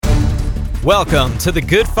Welcome to the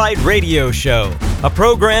Good Fight Radio Show, a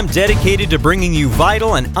program dedicated to bringing you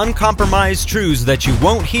vital and uncompromised truths that you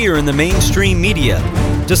won't hear in the mainstream media,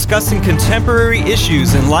 discussing contemporary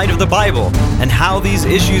issues in light of the Bible and how these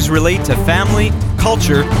issues relate to family,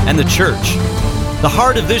 culture, and the church. The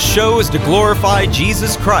heart of this show is to glorify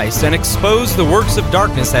Jesus Christ and expose the works of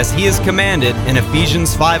darkness as He is commanded in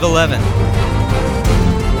Ephesians 5:11.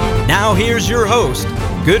 Now here's your host,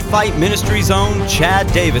 Good Fight Ministries' own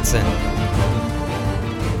Chad Davidson.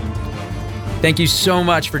 Thank you so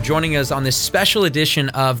much for joining us on this special edition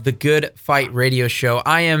of the Good Fight Radio Show.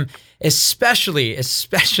 I am especially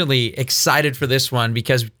excited for this one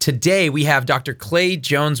because today we have Dr. Clay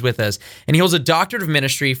Jones with us, and he holds a Doctorate of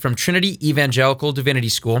Ministry from Trinity Evangelical Divinity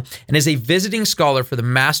School and is a visiting scholar for the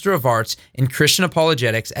Master of Arts in Christian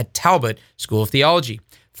Apologetics at Talbot School of Theology.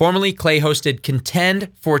 Formerly, Clay hosted Contend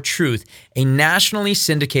for Truth, a nationally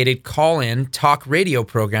syndicated call-in talk radio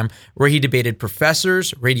program where he debated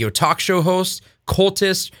professors, radio talk show hosts,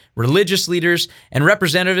 cultists, religious leaders, and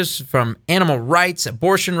representatives from animal rights,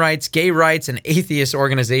 abortion rights, gay rights, and atheist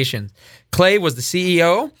organizations. Clay was the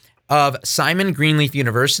CEO of Simon Greenleaf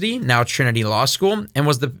University, now Trinity Law School, and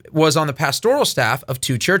was on the pastoral staff of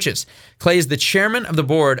two churches. Clay is the chairman of the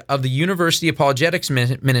board of the University Apologetics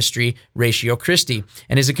Ministry, Ratio Christi,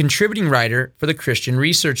 and is a contributing writer for the Christian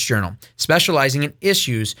Research Journal, specializing in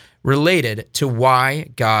issues related to why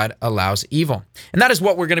God allows evil. And that is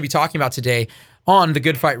what we're going to be talking about today on the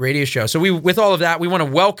Good Fight Radio Show. So with all of that, we want to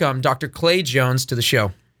welcome Dr. Clay Jones to the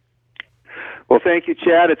show. Well, thank you,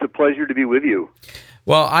 Chad. It's a pleasure to be with you.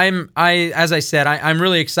 Well, as I said, I'm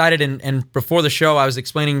really excited, and before the show, I was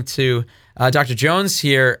explaining to Dr. Jones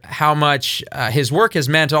here how much his work has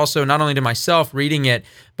meant also not only to myself reading it,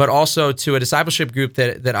 but also to a discipleship group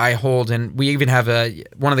that I hold, and we even have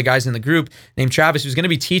one of the guys in the group named Travis who's going to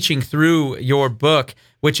be teaching through your book,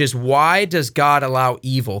 which is Why Does God Allow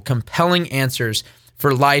Evil? Compelling Answers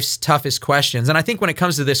for Life's Toughest Questions. And I think when it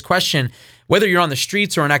comes to this question, whether you're on the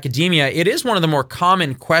streets or in academia, it is one of the more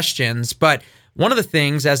common questions, but one of the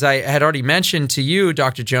things, as I had already mentioned to you,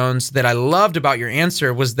 Dr. Jones, that I loved about your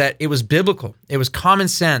answer was that it was biblical. It was common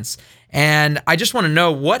sense. And I just want to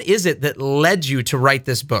know, what is it that led you to write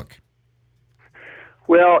this book?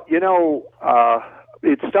 Well,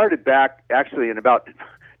 it started back actually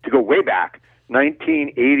to go way back,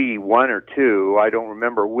 1981 or 2, I don't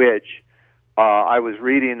remember which. I was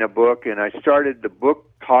reading a book, and the book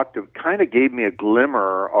kind of gave me a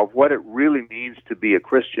glimmer of what it really means to be a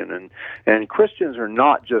Christian. And Christians are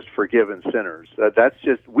not just forgiven sinners.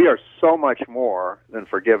 We are so much more than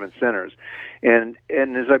forgiven sinners. And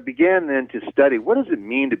as I began then to study, what does it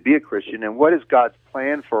mean to be a Christian, and what is God's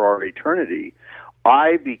plan for our eternity,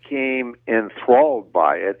 I became enthralled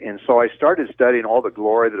by it. And so I started studying all the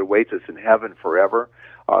glory that awaits us in heaven forever.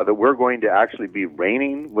 That we're going to actually be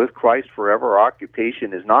reigning with Christ forever. Our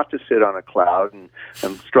occupation is not to sit on a cloud and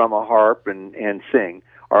strum a harp and sing.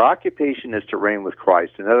 Our occupation is to reign with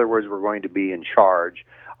Christ. In other words, we're going to be in charge.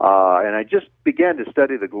 And I just began to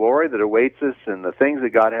study the glory that awaits us and the things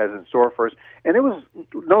that God has in store for us. And it was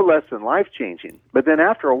no less than life-changing. But then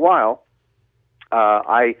after a while,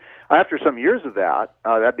 after some years of that,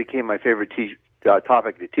 that became my favorite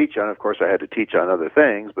topic to teach on. Of course, I had to teach on other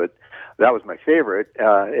things, but that was my favorite.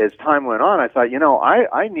 As time went on, I thought,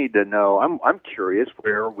 I need to know. I'm curious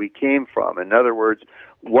where we came from. In other words,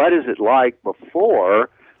 what is it like before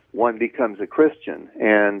one becomes a Christian,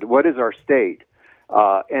 and what is our state?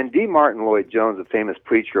 And D. Martin Lloyd-Jones, a famous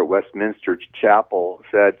preacher at Westminster Chapel,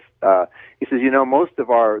 said, he says, most of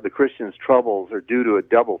the Christians' troubles are due to a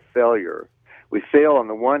double failure. We fail on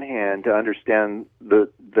the one hand to understand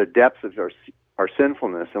the depths of our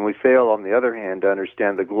sinfulness, and we fail on the other hand to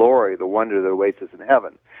understand the glory, the wonder that awaits us in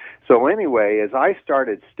heaven. So anyway, as I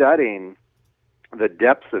started studying the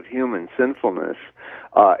depths of human sinfulness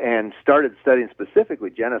and started studying specifically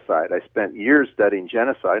genocide, I spent years studying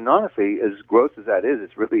genocide, and honestly, as gross as that is,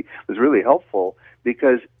 it was really helpful,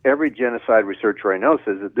 because every genocide researcher I know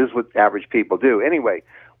says that this is what average people do. Anyway,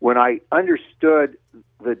 when I understood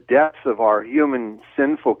the depths of our human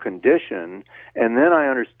sinful condition, and then I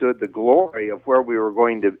understood the glory of where we were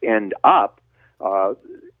going to end up,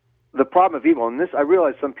 the problem of evil, and this, I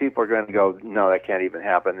realize some people are going to go, no, that can't even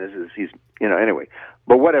happen. Anyway.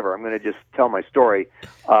 But whatever, I'm going to just tell my story.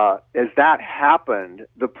 As that happened,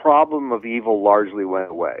 the problem of evil largely went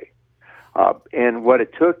away. And what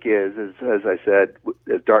it took is, as I said,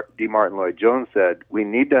 as D. Martin Lloyd-Jones said, we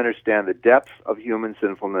need to understand the depths of human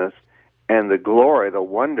sinfulness and the glory, the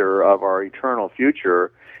wonder of our eternal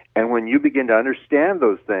future. And when you begin to understand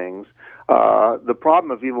those things, the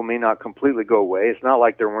problem of evil may not completely go away. It's not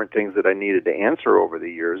like there weren't things that I needed to answer over the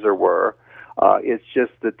years. There were. It's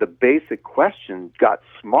just that the basic question got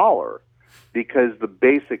smaller because the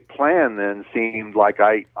basic plan then seemed like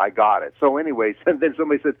I got it. So anyways, and then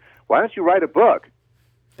somebody said, why don't you write a book?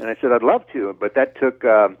 And I said, I'd love to, but that took,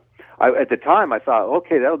 at the time I thought,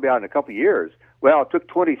 okay, that'll be out in a couple of years. Well, it took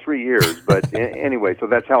 23 years, but anyway, so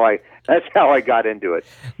that's how I got into it.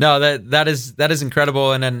 No, that is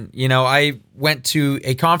incredible. And then, I went to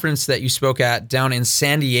a conference that you spoke at down in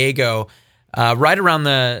San Diego, right around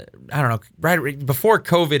right before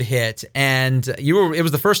COVID hit, and it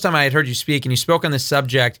was the first time I had heard you speak, and you spoke on this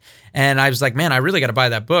subject, and I was like, man, I really got to buy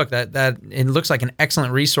that book. That it looks like an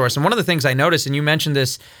excellent resource. And one of the things I noticed, and you mentioned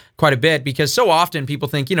this quite a bit, because so often people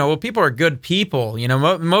think, well, people are good people.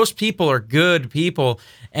 Most people are good people,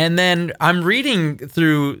 and then I'm reading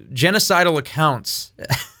through genocidal accounts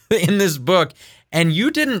in this book, and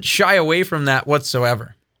you didn't shy away from that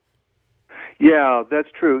whatsoever. Yeah, that's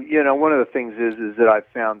true. One of the things is that I've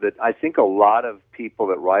found that I think a lot of people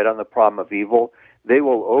that write on the problem of evil, they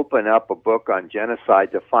will open up a book on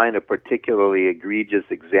genocide to find a particularly egregious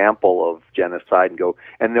example of genocide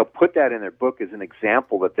and they'll put that in their book as an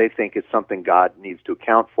example that they think is something God needs to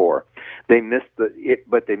account for.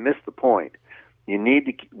 But they miss the point. You need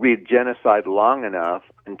to read genocide long enough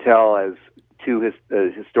until, as two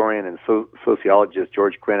historian and sociologist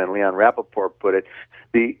George Quinn and Leon Rappaport put it,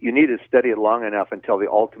 you need to study it long enough until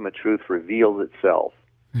the ultimate truth reveals itself.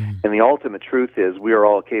 Mm. And the ultimate truth is we are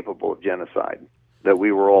all capable of genocide, that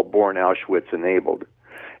we were all born Auschwitz-enabled.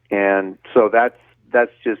 And so that's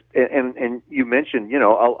just, and you mentioned,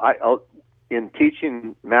 I'll in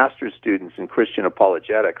teaching master's students in Christian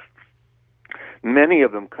apologetics, many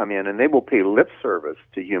of them come in and they will pay lip service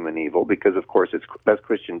to human evil because, of course, that's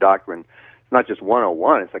Christian doctrine. It's not just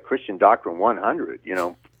 101, it's like Christian doctrine 100.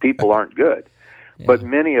 People aren't good. Yeah. But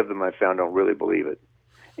many of them, I found, don't really believe it.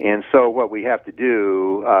 And so what we have to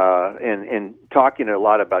do, in talking a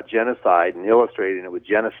lot about genocide and illustrating it with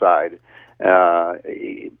genocide,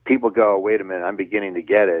 people go, wait a minute, I'm beginning to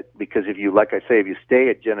get it. Because if you stay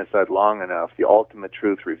at genocide long enough, the ultimate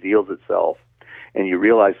truth reveals itself. And you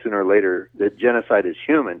realize sooner or later that genocide is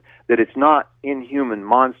human, that it's not inhuman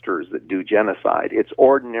monsters that do genocide. It's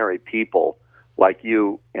ordinary people like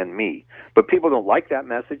you and me. But people don't like that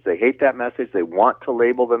message. They hate that message. They want to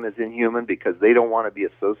label them as inhuman because they don't want to be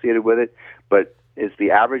associated with it. But it's the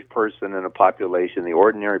average person in a population, the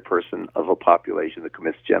ordinary person of a population that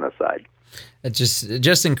commits genocide. It's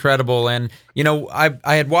just incredible. And,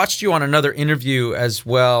 I had watched you on another interview as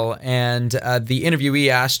well. And the interviewee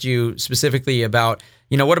asked you specifically about,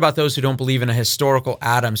 what about those who don't believe in a historical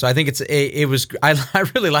Adam? So I think I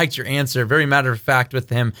really liked your answer, very matter of fact with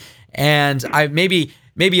him. And I maybe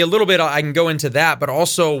a little bit I can go into that, but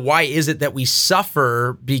also why is it that we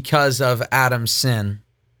suffer because of Adam's sin?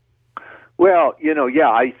 Well,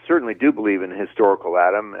 I certainly do believe in a historical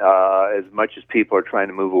Adam. As much as people are trying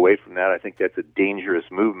to move away from that, I think that's a dangerous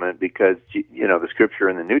movement because, the scripture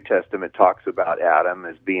in the New Testament talks about Adam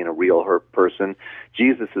as being a real person.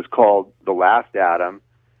 Jesus is called the last Adam.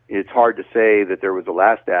 It's hard to say that there was a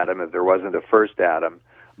last Adam if there wasn't a first Adam.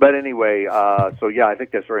 But anyway, I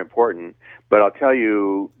think that's very important. But I'll tell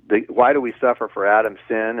you, why do we suffer for Adam's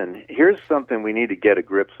sin? And here's something we need to get a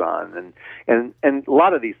grip on. And a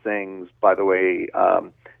lot of these things, by the way,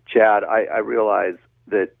 Chad, I realize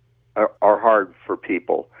that are hard for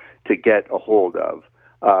people to get a hold of.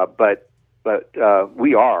 But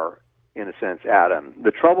we are, in a sense, Adam.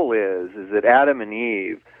 The trouble is that Adam and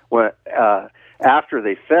Eve, after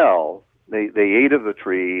they fell, They ate of the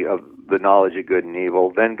tree of the knowledge of good and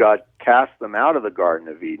evil. Then God cast them out of the Garden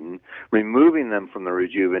of Eden, removing them from the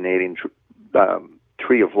rejuvenating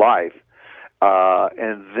tree of life.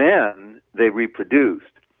 And then they reproduced.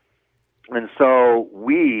 And so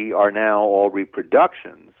we are now all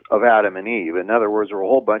reproductions of Adam and Eve. In other words, we're a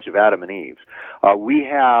whole bunch of Adam and Eves. We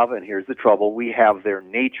have, and here's the trouble, we have their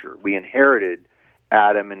nature. We inherited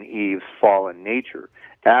Adam and Eve's fallen nature.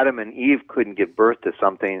 Adam and Eve couldn't give birth to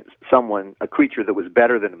a creature that was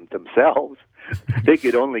better than themselves. They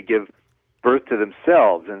could only give birth to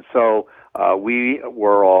themselves. And so we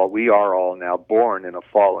are all now born in a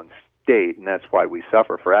fallen state, and that's why we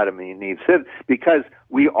suffer for Adam and Eve's sin, because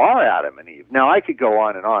we are Adam and Eve. Now, I could go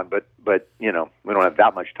on and on, but we don't have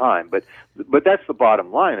that much time. But that's the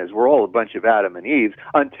bottom line, is we're all a bunch of Adam and Eves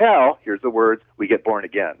until, here's the words, we get born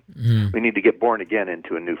again. Mm. We need to get born again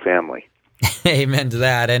into a new family. Amen to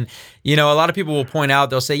that. And, a lot of people will point out,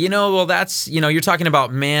 they'll say, well, that's, you're talking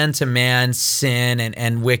about man-to-man sin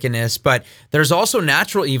and wickedness, but there's also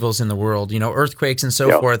natural evils in the world, earthquakes and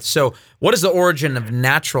so forth. So what is the origin of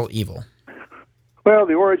natural evil? Well,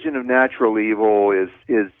 the origin of natural evil is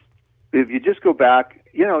if you just go back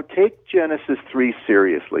take Genesis 3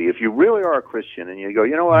 seriously. If you really are a Christian and you go,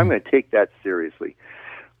 you know what, I'm going to take that seriously.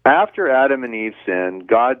 After Adam and Eve sinned,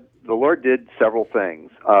 the Lord did several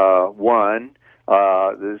things. One,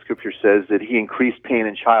 the scripture says that he increased pain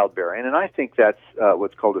in childbearing, and I think that's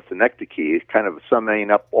what's called a synecdoche, kind of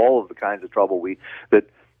summing up all of the kinds of trouble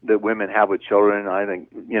that women have with children. I think,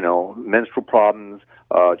 menstrual problems,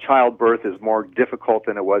 childbirth is more difficult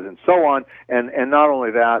than it was, and so on. And not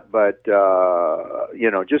only that, but,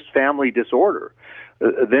 just family disorder.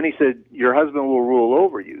 Then he said, your husband will rule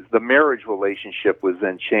over you. The marriage relationship was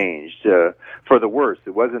then changed for the worse.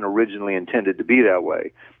 It wasn't originally intended to be that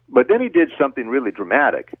way. But then he did something really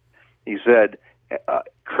dramatic. He said,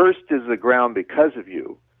 cursed is the ground because of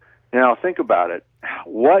you. Now, think about it.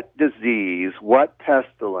 What disease, what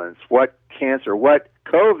pestilence, what cancer, what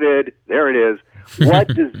COVID, there it is, what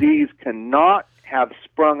disease cannot have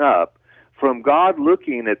sprung up from God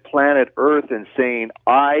looking at planet Earth and saying,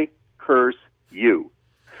 I curse you?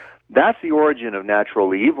 That's the origin of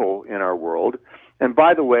natural evil in our world. And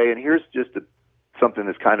by the way, and here's just something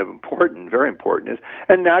that's kind of important, very important, is,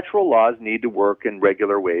 and natural laws need to work in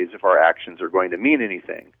regular ways if our actions are going to mean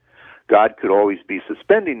anything. God could always be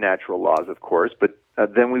suspending natural laws, of course, but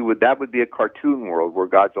then that would be a cartoon world where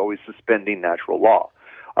God's always suspending natural law.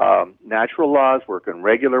 Natural laws work in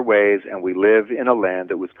regular ways, and we live in a land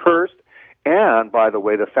that was cursed. And, by the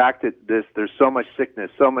way, the fact that there's so much sickness,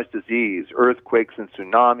 so much disease, earthquakes and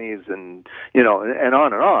tsunamis and, and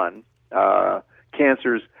on,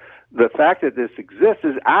 cancers, the fact that this exists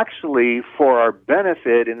is actually for our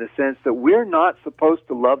benefit in the sense that we're not supposed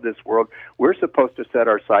to love this world. We're supposed to set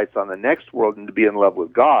our sights on the next world and to be in love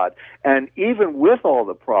with God. And even with all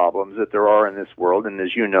the problems that there are in this world, and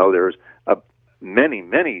as you know, there's many,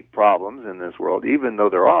 many problems in this world, even though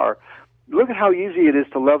there are, look at how easy it is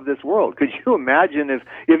to love this world. Could you imagine if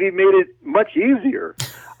he made it much easier?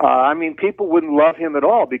 People wouldn't love him at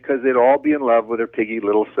all because they'd all be in love with their piggy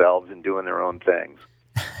little selves and doing their own things.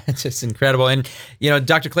 It's just incredible. And,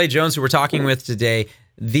 Dr. Clay Jones, who we're talking with today,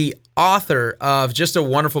 the author of just a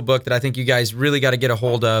wonderful book that I think you guys really got to get a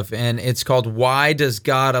hold of, and it's called Why Does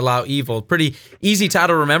God Allow Evil? Pretty easy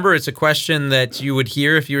title to remember. It's a question that you would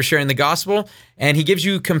hear if you were sharing the gospel, and he gives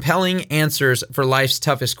you compelling answers for life's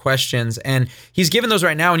toughest questions, and he's given those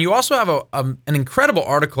right now. And you also have an incredible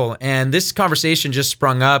article, and this conversation just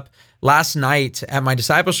sprung up last night at my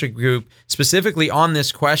discipleship group specifically on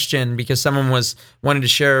this question because someone was wanting to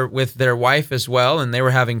share with their wife as well, and they were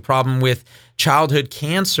having a problem with childhood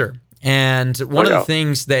cancer. And one of the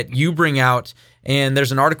things that you bring out, and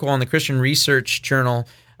there's an article on the Christian Research Journal,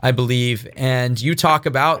 I believe, and you talk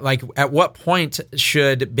about, at what point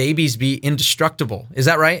should babies be indestructible? Is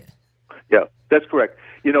that right? Yeah, that's correct.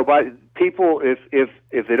 By people, if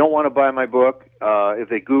they don't want to buy my book, if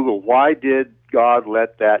they Google, why did God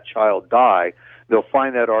let that child die, they'll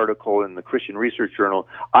find that article in the Christian Research Journal.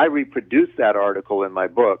 I reproduce that article in my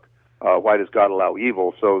book, Why Does God Allow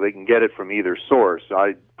Evil, so they can get it from either source.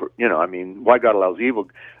 Why God Allows Evil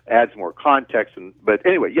adds more context. But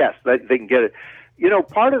anyway, yes, they can get it.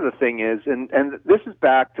 Part of the thing is, and this is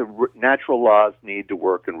back to natural laws need to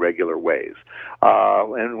work in regular ways.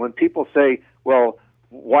 And when people say, well,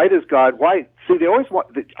 why? See, they always want,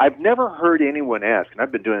 I've never heard anyone ask, and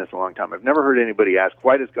I've been doing this a long time, I've never heard anybody ask,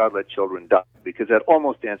 why does God let children die? Because that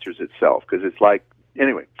almost answers itself, because it's like,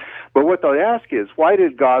 anyway. But what they'll ask is, why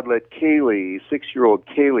did God let Kaylee, 6-year-old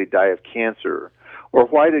Kaylee, die of cancer? Or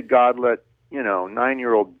why did God let,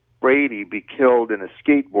 9-year-old Brady be killed in a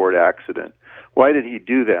skateboard accident? Why did he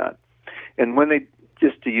do that? And when they,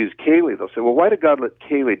 just to use Kaylee, they'll say, well, why did God let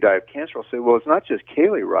Kaylee die of cancer? I'll say, well, it's not just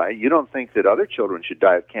Kaylee, right? You don't think that other children should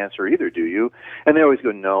die of cancer either, do you? And they always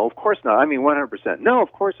go, no, of course not. 100%. No,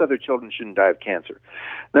 of course other children shouldn't die of cancer.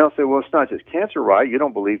 And they'll say, well, it's not just cancer, right? You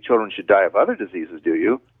don't believe children should die of other diseases, do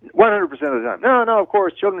you? 100% of the time. No, of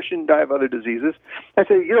course, children shouldn't die of other diseases. I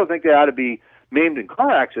say, you don't think they ought to be maimed in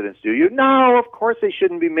car accidents, do you? No, of course they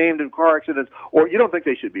shouldn't be maimed in car accidents. Or you don't think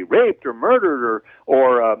they should be raped or murdered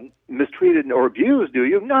or mistreated or abused, do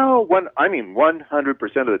you? No, 100%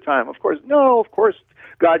 of the time. Of course, no, of course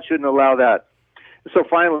God shouldn't allow that. So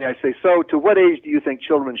finally I say, so to what age do you think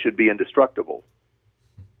children should be indestructible?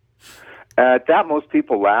 At that, most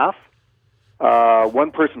people laugh.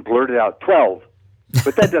 One person blurted out 12.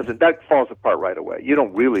 But that falls apart right away. You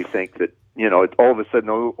don't really think that, all of a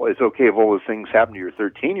sudden, it's okay if all those things happen to your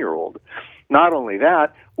 13-year-old. Not only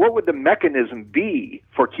that, what would the mechanism be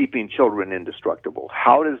for keeping children indestructible?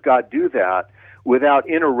 How does God do that without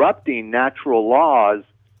interrupting natural laws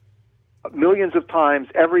millions of times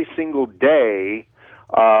every single day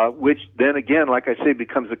which then again, like I say,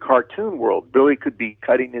 becomes a cartoon world. Billy could be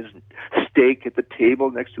cutting his steak at the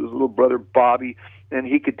table next to his little brother Bobby, and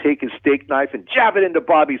he could take his steak knife and jab it into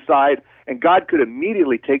Bobby's side, and God could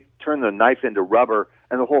immediately turn the knife into rubber,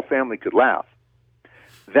 and the whole family could laugh.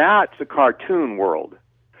 That's a cartoon world.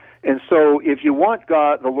 And so if you want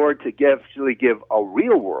God, the Lord, to actually give a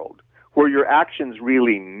real world where your actions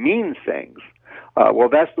really mean things, well,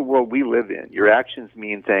 that's the world we live in. Your actions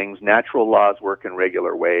mean things. Natural laws work in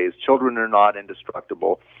regular ways. Children are not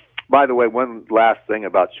indestructible. By the way, one last thing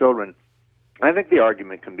about children, I think the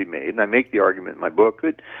argument can be made, and I make the argument in my book,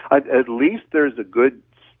 that at least there's a good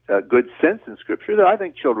sense in Scripture that I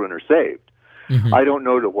think children are saved. Mm-hmm. I don't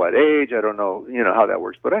know to what age, I don't know, how that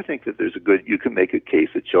works, but I think that you can make a case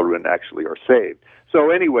that children actually are saved.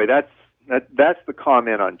 So anyway, that's the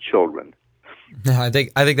comment on children. I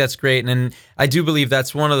think that's great, and I do believe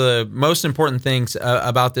that's one of the most important things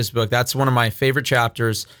about this book. That's one of my favorite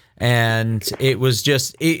chapters, and it was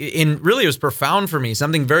just, it was profound for me.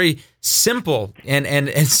 Something very simple and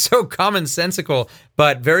so commonsensical,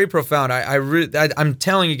 but very profound. I'm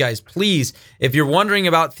telling you guys, please, if you're wondering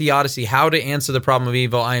about theodicy, how to answer the problem of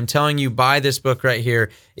evil, I am telling you, buy this book right here.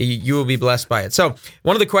 You will be blessed by it. So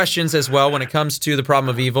one of the questions as well when it comes to the problem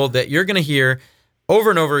of evil that you're going to hear over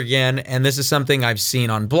and over again, and this is something I've seen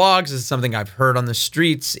on blogs, this is something I've heard on the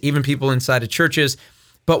streets, even people inside of churches,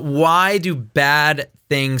 but why do bad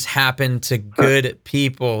things happen to good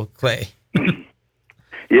people, Clay?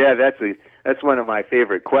 Yeah, that's one of my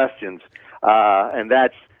favorite questions, and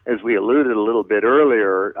that's, as we alluded a little bit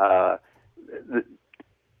earlier,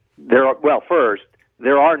 there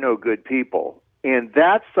are no good people, and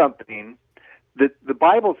that's something that the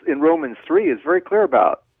Bible in Romans 3 is very clear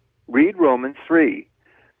about. Read Romans 3,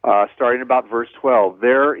 starting about verse 12.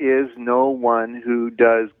 There is no one who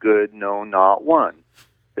does good, no, not one.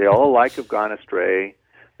 They all alike have gone astray.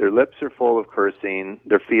 Their lips are full of cursing.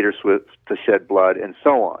 Their feet are swift to shed blood, and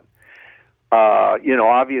so on.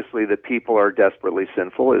 Obviously the people are desperately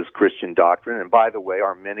sinful is Christian doctrine. And by the way,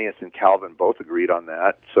 Arminius and Calvin both agreed on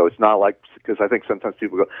that. So it's not like, because I think sometimes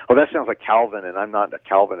people go, oh, that sounds like Calvin, and I'm not a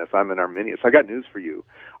Calvinist, I'm an Arminius. I got news for you.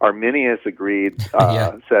 Arminius agreed,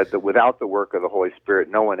 said that without the work of the Holy Spirit,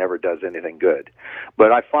 no one ever does anything good.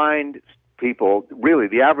 But I find people, really,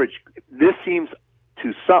 the average, this seems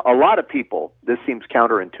to a lot of people, this seems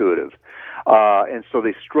counterintuitive. And so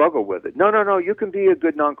they struggle with it. No, you can be a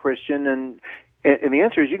good non-Christian, and the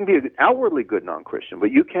answer is you can be an outwardly good non-Christian, but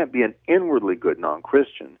you can't be an inwardly good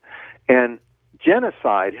non-Christian. And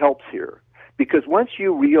genocide helps here, because once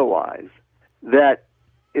you realize that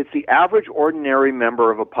it's the average ordinary member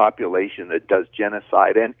of a population that does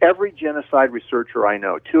genocide, and every genocide researcher I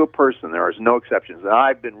know, to a person, there is no exceptions, and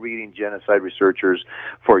I've been reading genocide researchers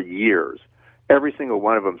for years. Every single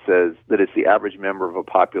one of them says that it's the average member of a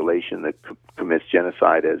population that commits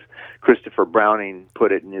genocide, as Christopher Browning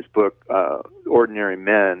put it in his book, Ordinary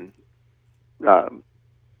Men,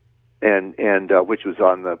 which was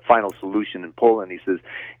on the Final Solution in Poland. He says,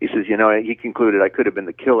 he concluded, I could have been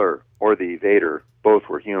the killer or the evader. Both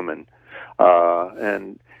were human.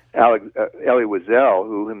 And Elie Wiesel,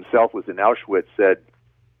 who himself was in Auschwitz, said,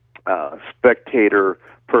 spectator,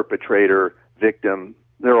 perpetrator, victim,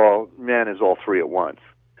 man is all three at once.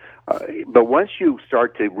 But once you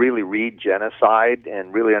start to really read genocide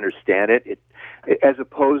and really understand it, as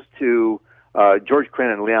opposed to George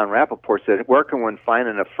Crane and Leon Rappaport said, where can one find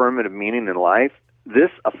an affirmative meaning in life?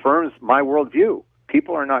 This affirms my worldview.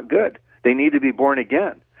 People are not good. They need to be born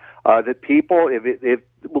again. That people, if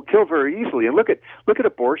will kill very easily. And look at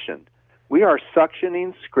abortion. We are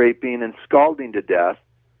suctioning, scraping, and scalding to death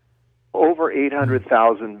over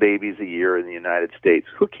 800,000 babies a year in the United States.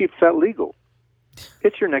 Who keeps that legal?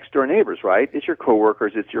 It's your next door neighbors, right? It's your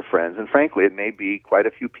coworkers, it's your friends, and frankly, it may be quite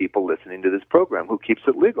a few people listening to this program who keeps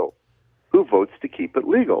it legal, who votes to keep it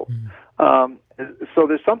legal. So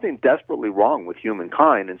there's something desperately wrong with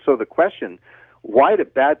humankind, and so the question, why do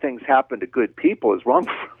bad things happen to good people, is wrong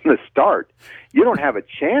from the start. You don't have a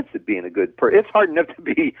chance at being a good person. It's hard enough to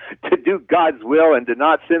do God's will and to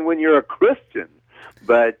not sin when you're a Christian.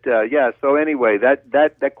 But so anyway,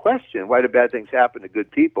 that question, why do bad things happen to good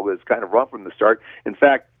people, is kind of wrong from the start. In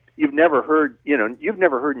fact, you've never heard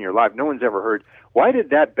in your life, no one's ever heard, why did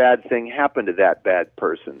that bad thing happen to that bad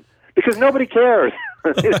person? Because nobody cares.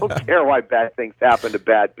 They don't care why bad things happen to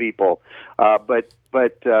bad people. But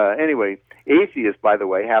anyway, atheists, by the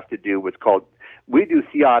way, have to do what's called, we do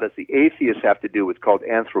theodicy. Atheists have to do what's called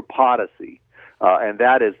anthropodicy. And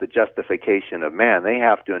that is the justification of man. They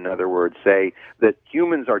have to, in other words, say that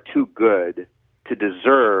humans are too good to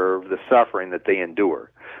deserve the suffering that they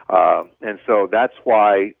endure. And so that's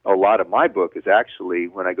why a lot of my book is actually,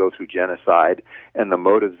 when I go through genocide and the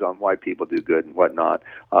motives on why people do good and whatnot,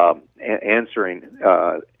 answering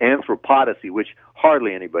anthropodocy, which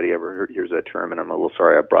hardly anybody ever hears that term, and I'm a little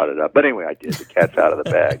sorry I brought it up. But anyway, I did. The cat's out of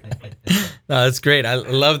the bag. No, that's great. I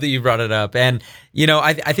love that you brought it up. And,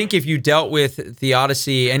 I think if you dealt with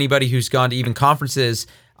Theodicy, anybody who's gone to even conferences,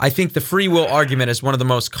 I think the free will argument is one of the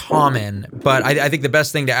most common, but I think the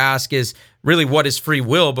best thing to ask is really, what is free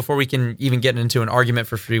will, before we can even get into an argument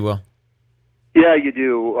for free will? Yeah, you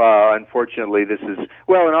do. Unfortunately, this is,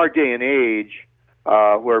 in our day and age,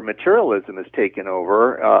 where materialism has taken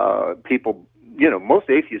over, people, most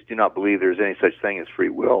atheists do not believe there's any such thing as free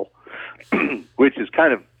will, which is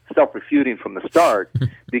kind of self-refuting from the start,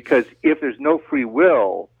 because if there's no free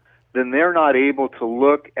will, then they're not able to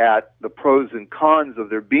look at the pros and cons of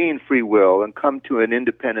there being free will and come to an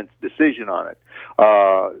independent decision on it.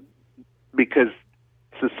 Because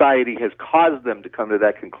society has caused them to come to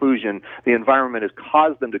that conclusion. The environment has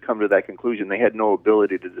caused them to come to that conclusion. They had no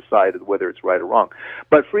ability to decide whether it's right or wrong.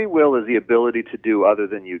 But free will is the ability to do other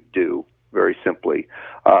than you do, very simply.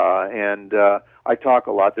 And I talk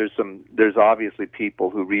a lot. There's obviously people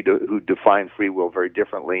who define free will very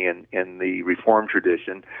differently in the Reformed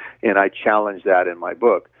tradition, and I challenge that in my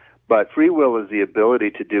book. But free will is the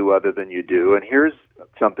ability to do other than you do. And here's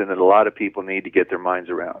something that a lot of people need to get their minds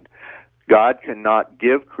around. God cannot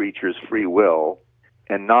give creatures free will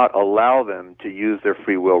and not allow them to use their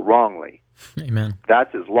free will wrongly. Amen.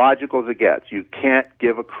 That's as logical as it gets. You can't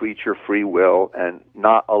give a creature free will and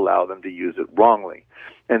not allow them to use it wrongly.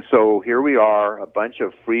 And so here we are, a bunch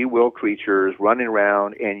of free will creatures running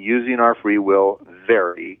around and using our free will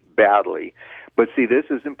very badly. But see, this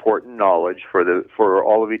is important knowledge for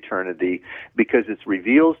all of eternity, because it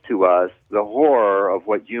reveals to us the horror of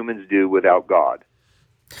what humans do without God.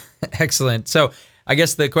 Excellent. So I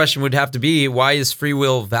guess the question would have to be, why is free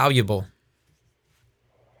will valuable?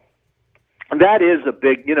 That is a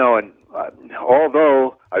big, and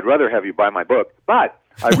although I'd rather have you buy my book, but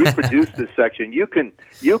I reproduced this section. You can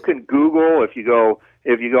Google, if you go,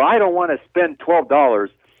 I don't want to spend $12.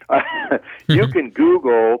 You can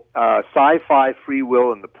Google sci-fi free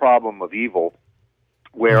will and the problem of evil,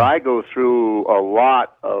 where I go through a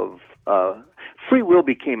lot of free will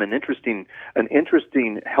became an interesting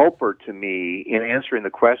helper to me in answering the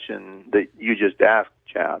question that you just asked,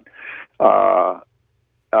 Chad.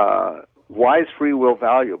 Why is free will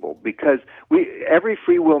valuable? Because every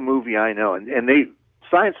free will movie I know, and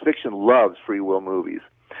science fiction loves free will movies.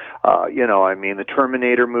 The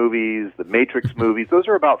Terminator movies, the Matrix movies, those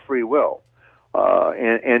are about free will.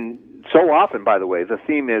 And so often, by the way, the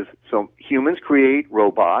theme is, so humans create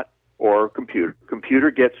robot or computer.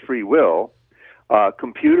 Computer gets free will.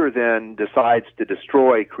 Computer then decides to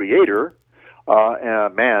destroy creator,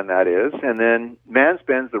 man that is, and then man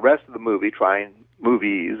spends the rest of the movie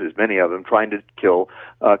movies, as many of them, trying to kill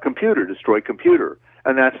computer, destroy computer.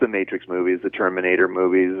 And that's the Matrix movies, the Terminator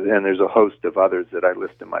movies, and there's a host of others that I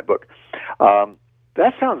list in my book.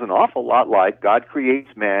 That sounds an awful lot like God creates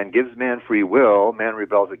man, gives man free will, man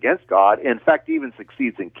rebels against God, in fact even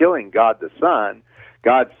succeeds in killing God the Son.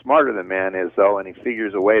 God's smarter than man is, though, and he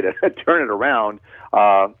figures a way to turn it around.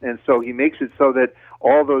 And so he makes it so that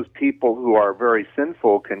all those people who are very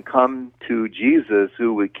sinful can come to Jesus,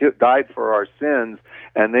 who died for our sins,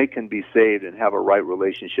 and they can be saved and have a right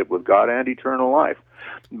relationship with God and eternal life.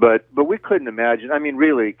 But we couldn't imagine. I mean,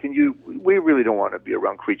 really, we really don't want to be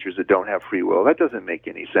around creatures that don't have free will. That doesn't make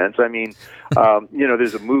any sense. I mean,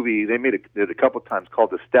 there's a movie they made it a couple of times called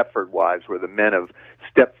The Stepford Wives, where the men of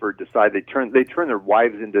Stepford decide they turn their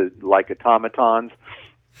wives into like automatons.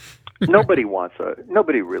 Nobody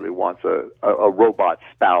really wants a robot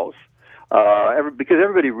spouse, because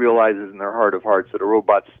everybody realizes in their heart of hearts that a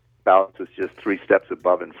robot spouse is just 3 steps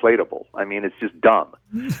above inflatable. I mean, it's just dumb.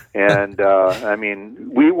 And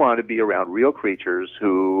we want to be around real creatures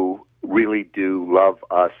who really do love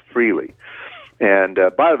us freely. And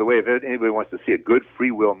by the way, if anybody wants to see a good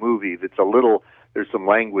free will movie that's there's some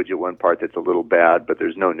language at one part that's a little bad, but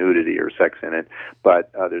there's no nudity or sex in it.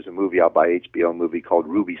 But there's a movie out by HBO, movie called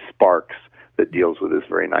Ruby Sparks, that deals with this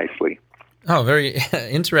very nicely. Oh, very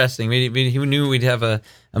interesting. Who knew we'd have a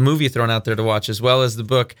movie thrown out there to watch, as well as the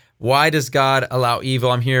book, Why Does God Allow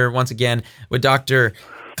Evil? I'm here once again with Dr.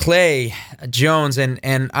 Clay Jones,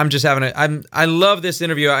 and I'm just I love this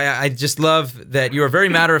interview. I just love that you are very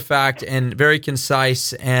matter of fact and very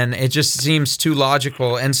concise, and it just seems too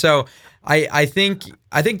logical. And so I think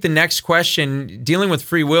the next question, dealing with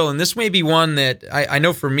free will, and this may be one that I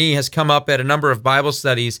know for me has come up at a number of Bible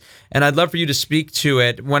studies, and I'd love for you to speak to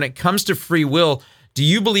it. When it comes to free will, do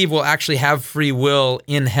you believe we'll actually have free will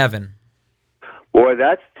in heaven? Boy,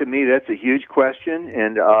 to me, that's a huge question,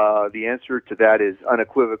 and the answer to that is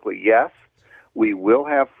unequivocally yes. We will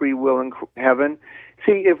have free will in heaven.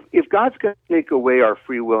 See, if God's going to take away our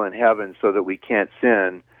free will in heaven so that we can't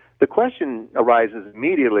sin, the question arises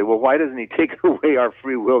immediately, well, why doesn't he take away our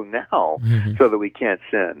free will now so that we can't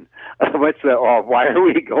sin? Why are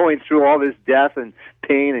we going through all this death and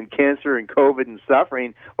pain and cancer and COVID and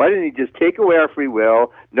suffering? Why didn't he just take away our free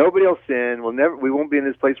will? Nobody will sin. We won't be in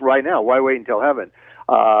this place right now. Why wait until heaven?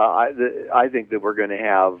 I think that we're going to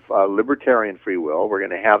have libertarian free will. We're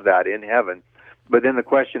going to have that in heaven. But then the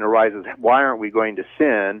question arises, why aren't we going to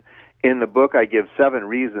sin? In the book, I give 7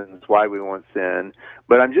 reasons why we won't sin,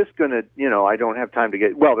 but I'm just going to, I don't have time to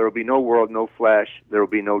there will be no world, no flesh, there will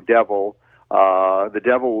be no devil. The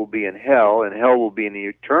devil will be in hell, and hell will be an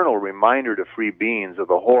eternal reminder to free beings of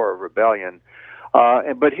the horror of rebellion.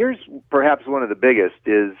 But here's perhaps one of the biggest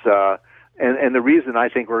is, and the reason I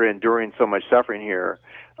think we're enduring so much suffering here,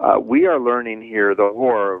 we are learning here the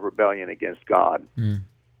horror of rebellion against God.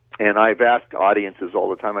 And I've asked audiences all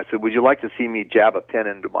the time, I said, would you like to see me jab a pen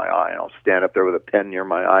into my eye? And I'll stand up there with a pen near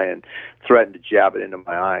my eye and threaten to jab it into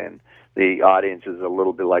my eye. And the audience is a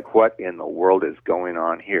little bit like, what in the world is going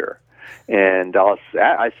on here? And I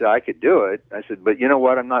said, I could do it. I said, but you know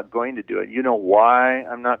what? I'm not going to do it. You know why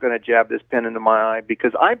I'm not going to jab this pen into my eye?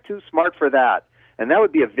 Because I'm too smart for that. And that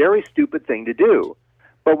would be a very stupid thing to do.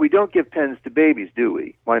 But we don't give pens to babies, do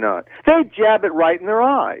we? Why not? They jab it right in their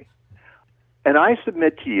eye. And I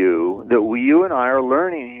submit to you that you and I are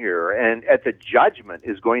learning here, and at the judgment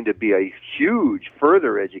is going to be a huge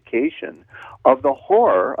further education of the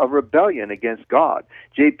horror of rebellion against God.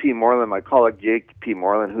 J.P. Moreland, my colleague J.P.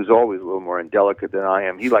 Moreland, who's always a little more indelicate than I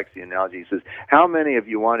am, he likes the analogy. He says, how many of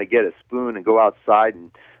you want to get a spoon and go outside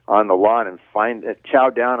and on the lawn and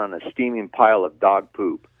chow down on a steaming pile of dog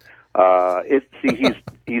poop?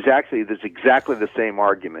 He's actually, there's exactly the same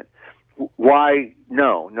argument. Why?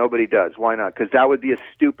 No, nobody does. Why not? Because that would be a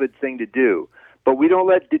stupid thing to do. But we don't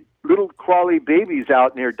let little crawly babies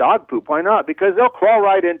out near dog poop. Why not? Because they'll crawl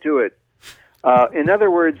right into it. In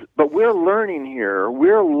other words, but we're learning here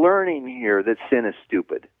that sin is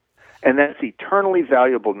stupid. And that's eternally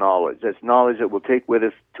valuable knowledge. That's knowledge that we'll take with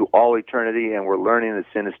us to all eternity, and we're learning that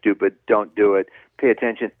sin is stupid. Don't do it. Pay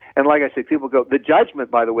attention. And like I said, people go, the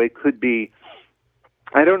judgment, by the way, could be,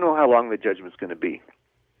 I don't know how long the judgment's going to be.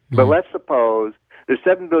 But let's suppose there's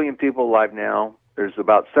 7 billion people alive now. There's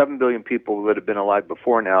about 7 billion people that have been alive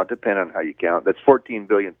before now, depending on how you count. That's 14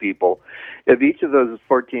 billion people. If each of those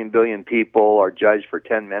 14 billion people are judged for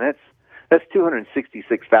 10 minutes, that's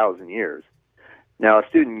 266,000 years. Now, a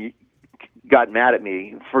student got mad at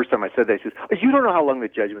me the first time I said that. He says, you don't know how long the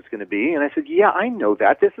judgment's going to be. And I said, yeah, I know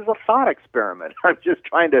that. This is a thought experiment. I'm just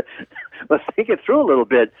trying to, let's think it through a little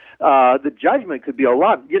bit. The judgment could be a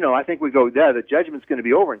lot. I think we go, the judgment's going to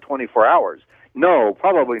be over in 24 hours. No,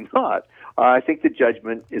 probably not. I think the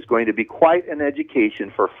judgment is going to be quite an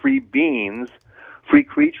education for free beings, free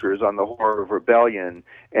creatures on the horror of rebellion,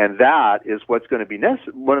 and that is what's going to be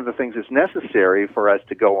one of the things that's necessary for us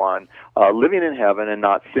to go on living in heaven and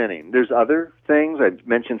not sinning. There's other things. I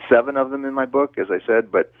mentioned 7 of them in my book, as I said,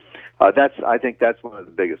 but I think that's one of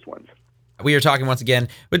the biggest ones. We are talking once again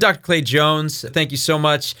with Dr. Clay Jones. Thank you so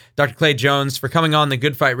much, Dr. Clay Jones, for coming on the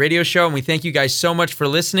Good Fight Radio Show, and we thank you guys so much for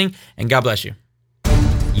listening, and God bless you.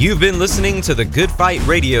 You've been listening to the Good Fight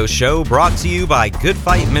Radio Show, brought to you by Good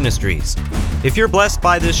Fight Ministries. If you're blessed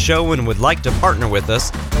by this show and would like to partner with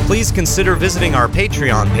us, please consider visiting our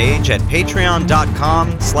Patreon page at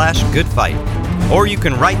patreon.com/goodfight. Or you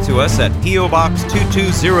can write to us at P.O. Box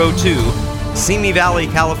 2202, Simi Valley,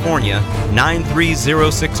 California,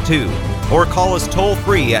 93062. Or call us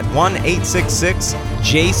toll-free at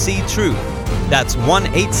 1-866-JC-TRUTH. That's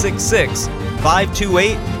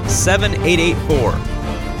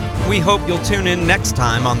 1-866-528-7884. We hope you'll tune in next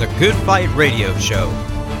time on the Good Fight Radio Show.